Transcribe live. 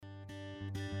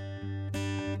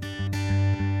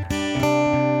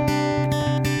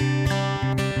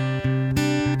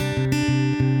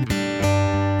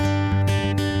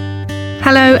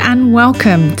Hello and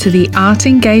welcome to the Art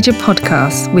Engager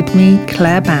podcast with me,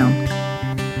 Claire Bown.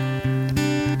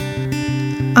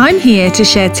 I'm here to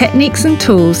share techniques and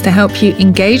tools to help you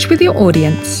engage with your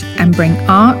audience and bring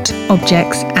art,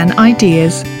 objects and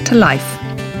ideas to life.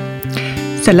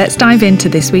 So let's dive into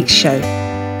this week's show.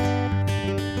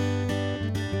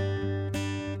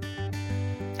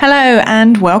 Hello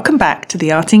and welcome back to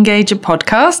the Art Engager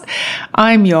podcast.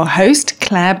 I'm your host,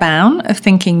 Claire Bown of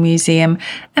Thinking Museum,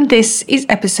 and this is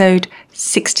episode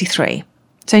 63.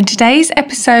 So in today's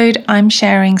episode, I'm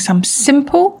sharing some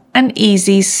simple and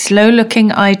easy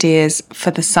slow-looking ideas for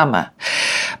the summer.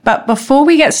 But before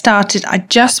we get started, I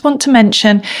just want to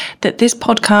mention that this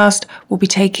podcast will be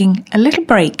taking a little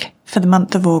break for the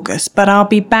month of August, but I'll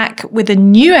be back with a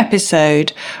new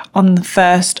episode on the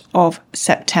 1st of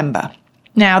September.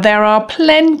 Now, there are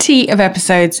plenty of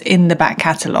episodes in the back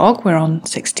catalogue. We're on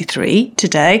 63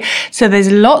 today. So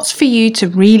there's lots for you to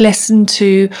re-listen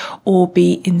to or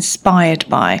be inspired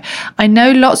by. I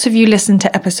know lots of you listen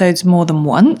to episodes more than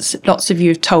once. Lots of you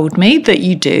have told me that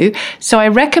you do. So I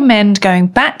recommend going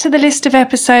back to the list of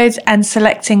episodes and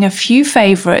selecting a few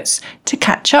favourites to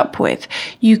catch up with.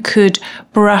 You could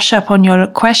brush up on your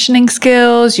questioning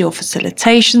skills, your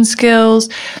facilitation skills.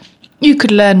 You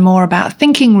could learn more about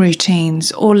thinking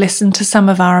routines or listen to some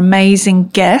of our amazing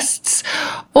guests,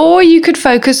 or you could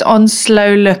focus on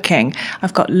slow looking.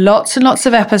 I've got lots and lots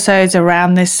of episodes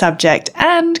around this subject,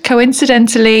 and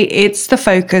coincidentally, it's the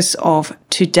focus of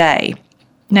today.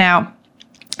 Now,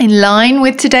 in line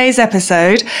with today's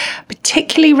episode, I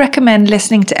particularly recommend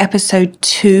listening to episode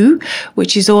 2,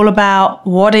 which is all about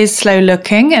what is slow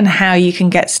looking and how you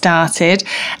can get started,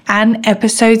 and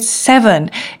episode 7.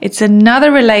 It's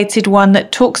another related one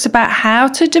that talks about how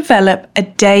to develop a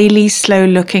daily slow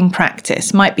looking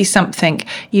practice. Might be something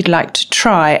you'd like to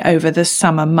try over the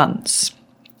summer months.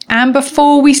 And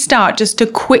before we start, just a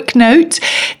quick note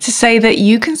to say that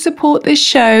you can support this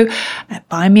show at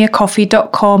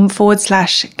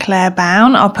buymeacoffee.com/Claire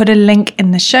Bown. I'll put a link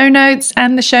in the show notes,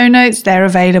 and the show notes, they're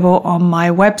available on my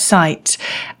website.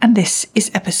 And this is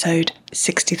episode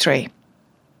 63.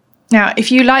 Now,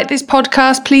 if you like this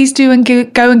podcast, please do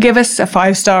go and give us a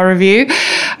 5-star review,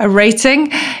 a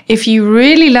rating. If you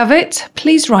really love it,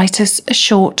 please write us a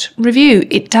short review.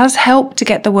 It does help to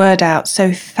get the word out,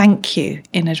 so thank you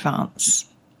in advance.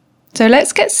 So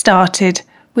let's get started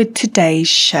with today's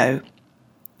show.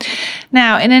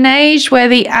 Now, in an age where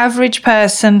the average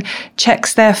person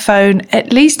checks their phone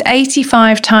at least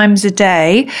 85 times a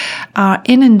day, our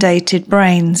inundated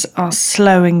brains are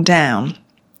slowing down.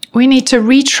 We need to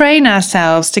retrain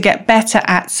ourselves to get better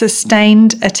at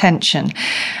sustained attention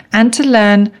and to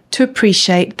learn to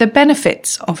appreciate the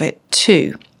benefits of it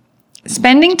too.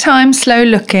 Spending time slow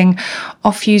looking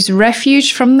offers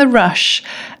refuge from the rush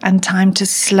and time to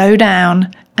slow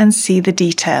down and see the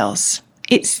details.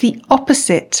 It's the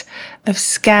opposite of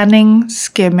scanning,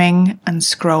 skimming, and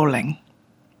scrolling.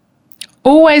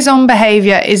 Always-on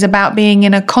behaviour is about being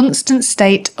in a constant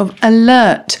state of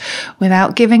alert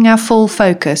without giving our full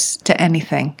focus to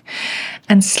anything.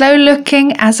 And slow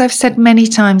looking, as I've said many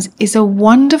times, is a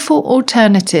wonderful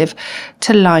alternative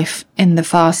to life in the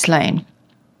fast lane.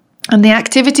 And the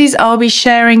activities I'll be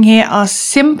sharing here are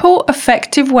simple,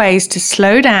 effective ways to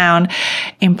slow down,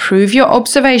 improve your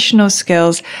observational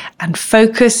skills, and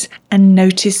focus and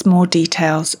notice more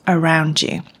details around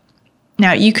you.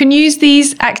 Now, you can use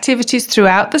these activities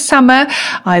throughout the summer,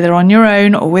 either on your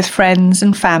own or with friends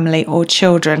and family or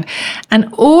children. And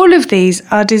all of these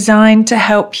are designed to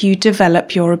help you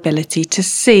develop your ability to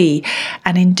see.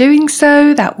 And in doing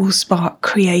so, that will spark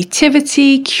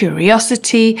creativity,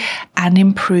 curiosity, and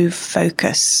improve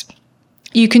focus.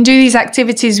 You can do these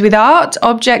activities with art,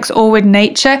 objects, or with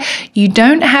nature. You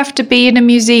don't have to be in a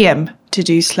museum to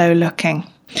do slow looking.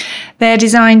 They're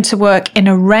designed to work in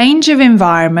a range of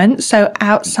environments, so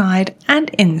outside and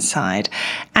inside,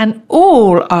 and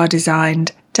all are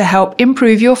designed to help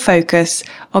improve your focus,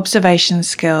 observation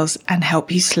skills, and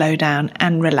help you slow down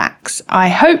and relax. I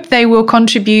hope they will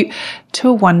contribute to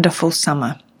a wonderful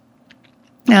summer.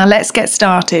 Now let's get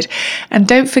started. And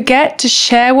don't forget to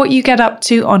share what you get up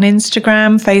to on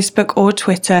Instagram, Facebook, or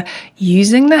Twitter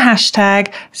using the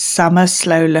hashtag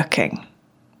 #SummerSlowLooking.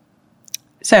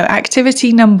 So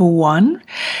activity number 1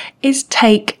 is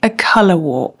take a colour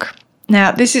walk.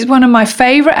 Now, this is one of my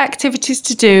favourite activities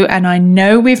to do, and I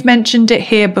know we've mentioned it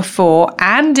here before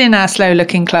and in our Slow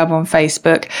Looking Club on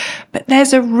Facebook, but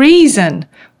there's a reason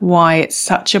why it's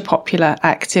such a popular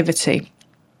activity.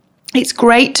 It's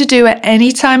great to do at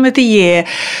any time of the year,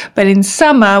 but in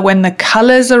summer, when the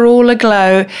colours are all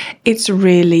aglow, it's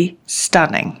really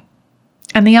stunning.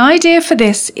 And the idea for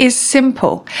this is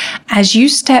simple. As you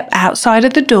step outside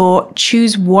of the door,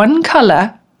 choose one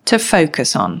colour to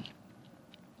focus on.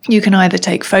 You can either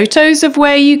take photos of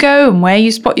where you go and where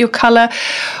you spot your colour,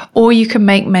 or you can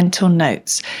make mental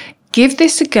notes. Give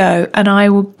this a go, and I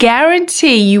will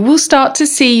guarantee you will start to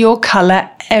see your colour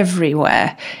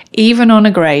everywhere, even on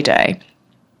a grey day.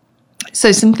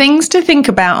 So some things to think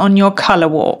about on your colour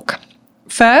walk.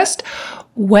 First,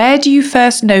 where do you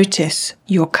first notice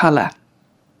your colour?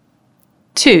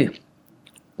 2,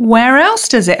 where else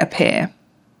does it appear?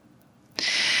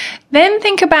 Then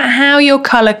think about how your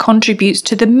colour contributes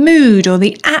to the mood or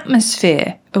the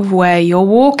atmosphere of where you're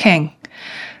walking.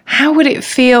 How would it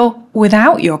feel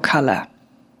without your colour?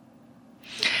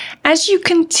 As you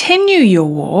continue your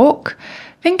walk,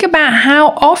 think about how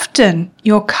often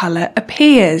your colour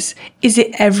appears. Is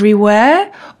it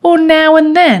everywhere or now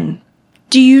and then?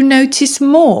 Do you notice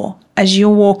more as you're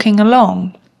walking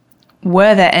along?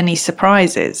 Were there any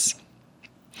surprises?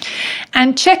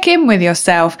 And check in with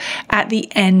yourself at the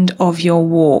end of your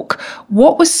walk.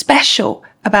 What was special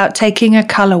about taking a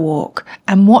colour walk,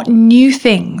 and what new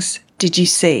things did you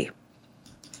see?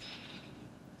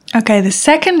 Okay, the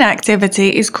second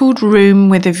activity is called Room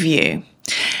with a View.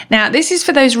 Now, this is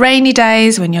for those rainy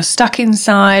days when you're stuck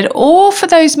inside, or for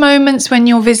those moments when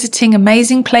you're visiting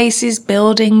amazing places,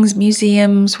 buildings,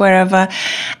 museums, wherever,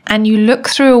 and you look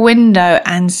through a window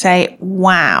and say,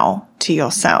 wow, to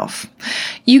yourself.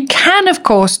 You can, of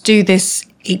course, do this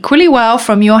equally well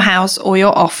from your house or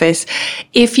your office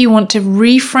if you want to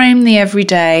reframe the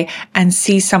everyday and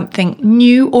see something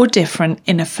new or different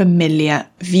in a familiar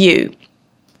view.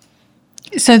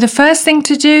 So the first thing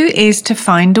to do is to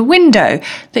find a window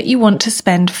that you want to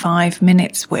spend 5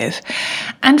 minutes with.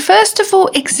 And first of all,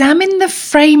 examine the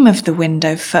frame of the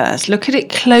window first. Look at it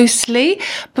closely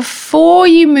before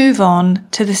you move on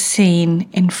to the scene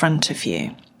in front of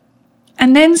you.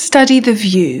 And then study the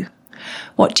view.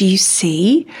 What do you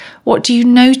see? What do you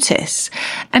notice?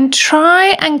 And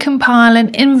try and compile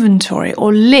an inventory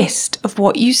or list of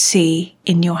what you see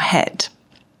in your head.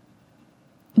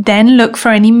 Then look for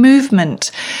any movement.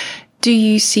 Do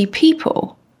you see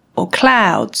people or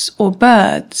clouds or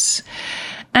birds?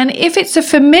 And if it's a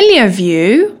familiar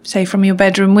view, say from your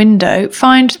bedroom window,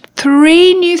 find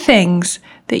 3 new things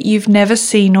that you've never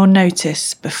seen or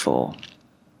noticed before.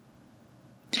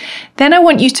 Then I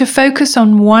want you to focus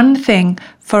on one thing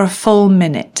for a full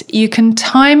minute. You can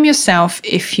time yourself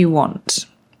if you want.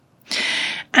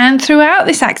 And throughout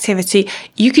this activity,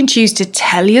 you can choose to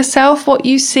tell yourself what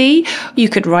you see. You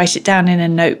could write it down in a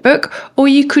notebook, or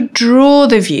you could draw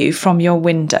the view from your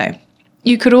window.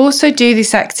 You could also do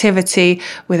this activity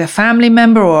with a family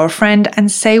member or a friend and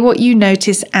say what you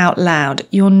notice out loud.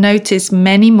 You'll notice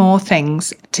many more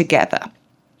things together.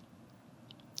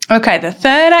 Okay, the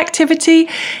third activity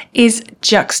is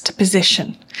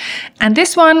juxtaposition. And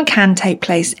this one can take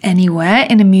place anywhere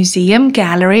in a museum,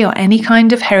 gallery, or any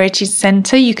kind of heritage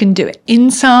centre. You can do it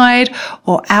inside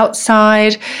or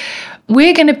outside.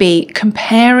 We're going to be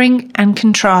comparing and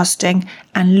contrasting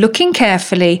and looking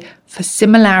carefully for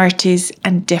similarities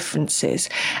and differences.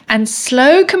 And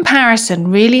slow comparison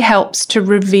really helps to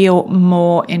reveal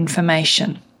more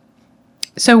information.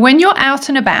 So when you're out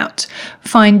and about,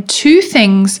 find 2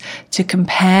 things to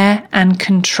compare and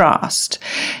contrast.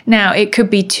 Now, it could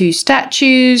be 2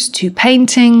 statues, 2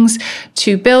 paintings,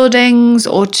 2 buildings,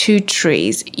 or 2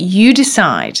 trees. You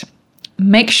decide.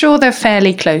 Make sure they're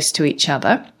fairly close to each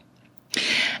other.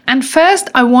 And first,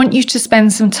 I want you to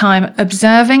spend some time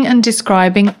observing and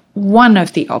describing one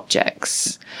of the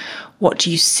objects. What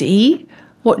do you see?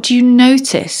 What do you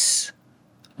notice?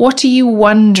 What are you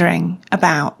wondering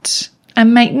about?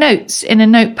 And make notes in a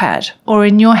notepad or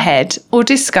in your head, or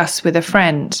discuss with a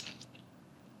friend.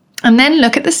 And then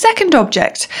look at the second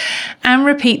object and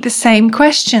repeat the same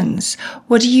questions.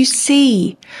 What do you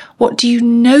see? What do you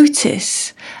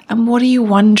notice? And what are you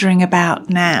wondering about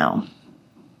now?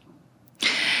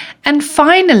 And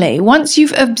finally, once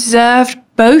you've observed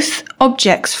both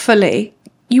objects fully,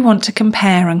 you want to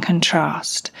compare and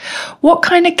contrast. What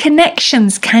kind of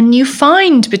connections can you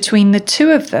find between the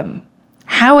 2 of them?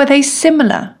 How are they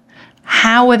similar?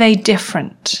 How are they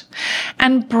different?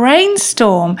 And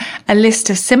brainstorm a list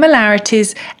of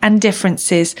similarities and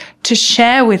differences to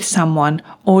share with someone,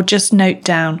 or just note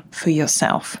down for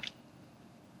yourself.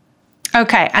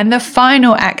 Okay, and the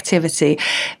final activity,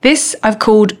 this I've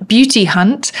called Beauty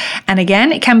Hunt. And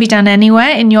again, it can be done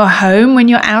anywhere in your home when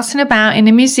you're out and about in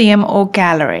a museum or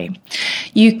gallery.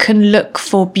 You can look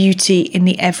for beauty in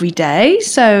the everyday.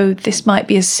 So this might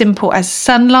be as simple as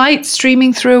sunlight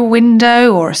streaming through a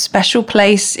window or a special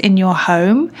place in your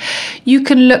home. You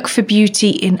can look for beauty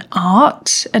in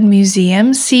art and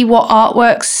museums. See what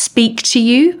artworks speak to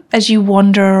you as you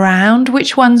wander around,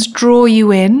 which ones draw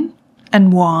you in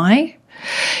and why.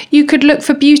 You could look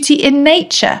for beauty in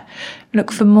nature.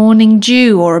 Look for morning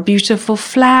dew or a beautiful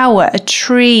flower, a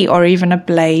tree, or even a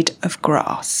blade of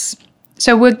grass.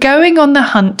 So we're going on the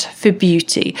hunt for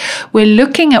beauty. We're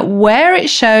looking at where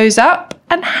it shows up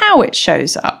and how it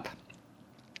shows up.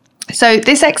 So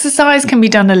this exercise can be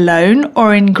done alone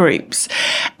or in groups,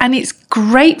 and it's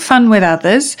great fun with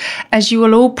others, as you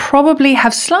will all probably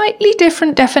have slightly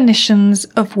different definitions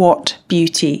of what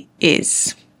beauty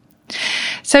is.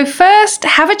 So first,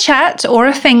 have a chat or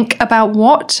a think about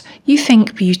what you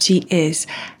think beauty is.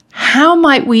 How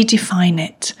might we define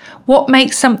it? What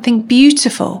makes something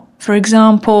beautiful? For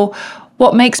example,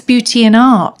 what makes beauty in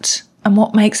art and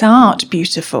what makes art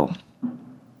beautiful?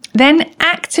 Then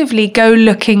actively go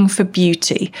looking for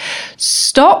beauty.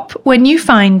 Stop when you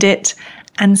find it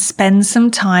and spend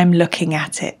some time looking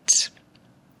at it.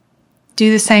 Do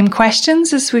the same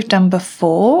questions as we've done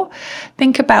before.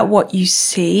 Think about what you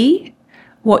see,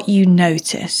 what you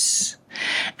notice.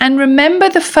 And remember,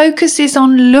 the focus is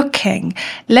on looking,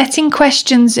 letting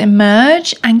questions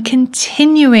emerge and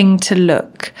continuing to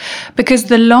look. Because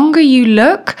the longer you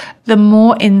look, the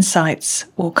more insights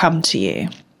will come to you.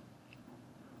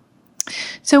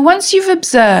 So once you've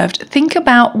observed, think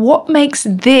about what makes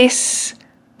this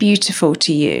beautiful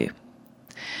to you.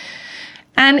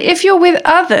 And if you're with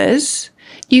others,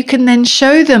 you can then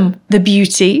show them the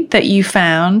beauty that you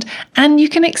found, and you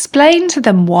can explain to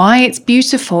them why it's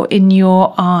beautiful in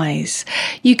your eyes.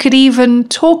 You could even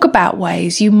talk about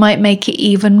ways you might make it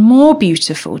even more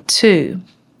beautiful too.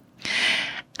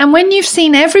 And when you've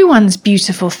seen everyone's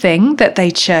beautiful thing that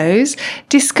they chose,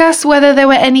 discuss whether there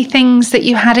were any things that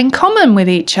you had in common with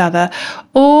each other,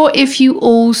 or if you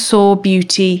all saw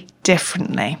beauty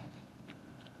differently.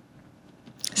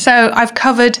 So I've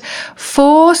covered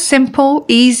 4 simple,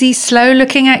 easy,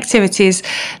 slow-looking activities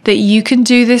that you can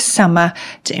do this summer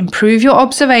to improve your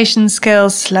observation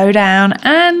skills, slow down,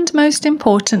 and most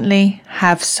importantly,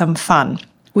 have some fun.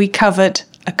 We covered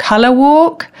a colour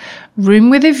walk, room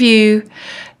with a view,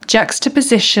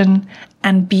 juxtaposition,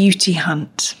 and beauty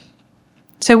hunt.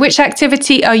 So which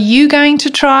activity are you going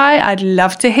to try? I'd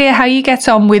love to hear how you get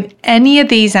on with any of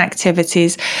these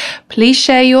activities. Please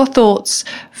share your thoughts,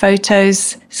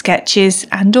 photos, sketches,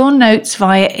 and or notes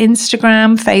via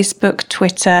Instagram, Facebook,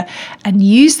 Twitter, and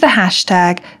use the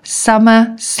hashtag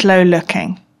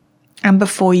 #SummerSlowLooking. And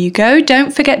before you go,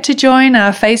 don't forget to join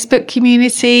our Facebook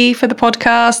community for the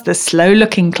podcast, the Slow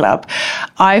Looking Club.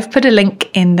 I've put a link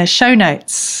in the show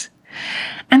notes.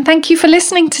 And thank you for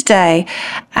listening today.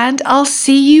 And I'll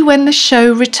see you when the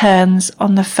show returns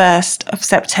on the 1st of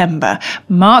September.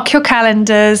 Mark your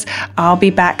calendars. I'll be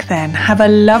back then. Have a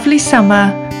lovely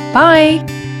summer. Bye.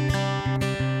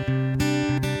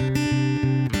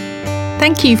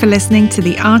 Thank you for listening to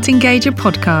the Art Engager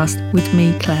podcast with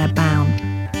me, Claire Bown.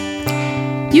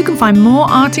 You can find more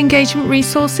art engagement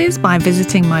resources by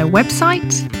visiting my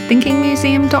website,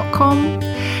 thinkingmuseum.com.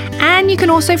 And you can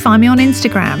also find me on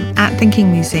Instagram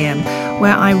 @thinkingmuseum,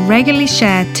 where I regularly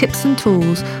share tips and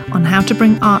tools on how to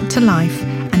bring art to life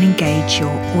and engage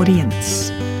your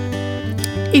audience.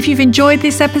 If you've enjoyed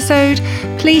this episode,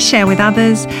 please share with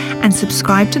others and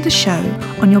subscribe to the show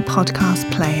on your podcast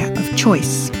player of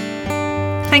choice.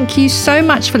 Thank you so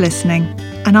much for listening,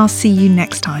 and I'll see you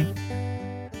next time.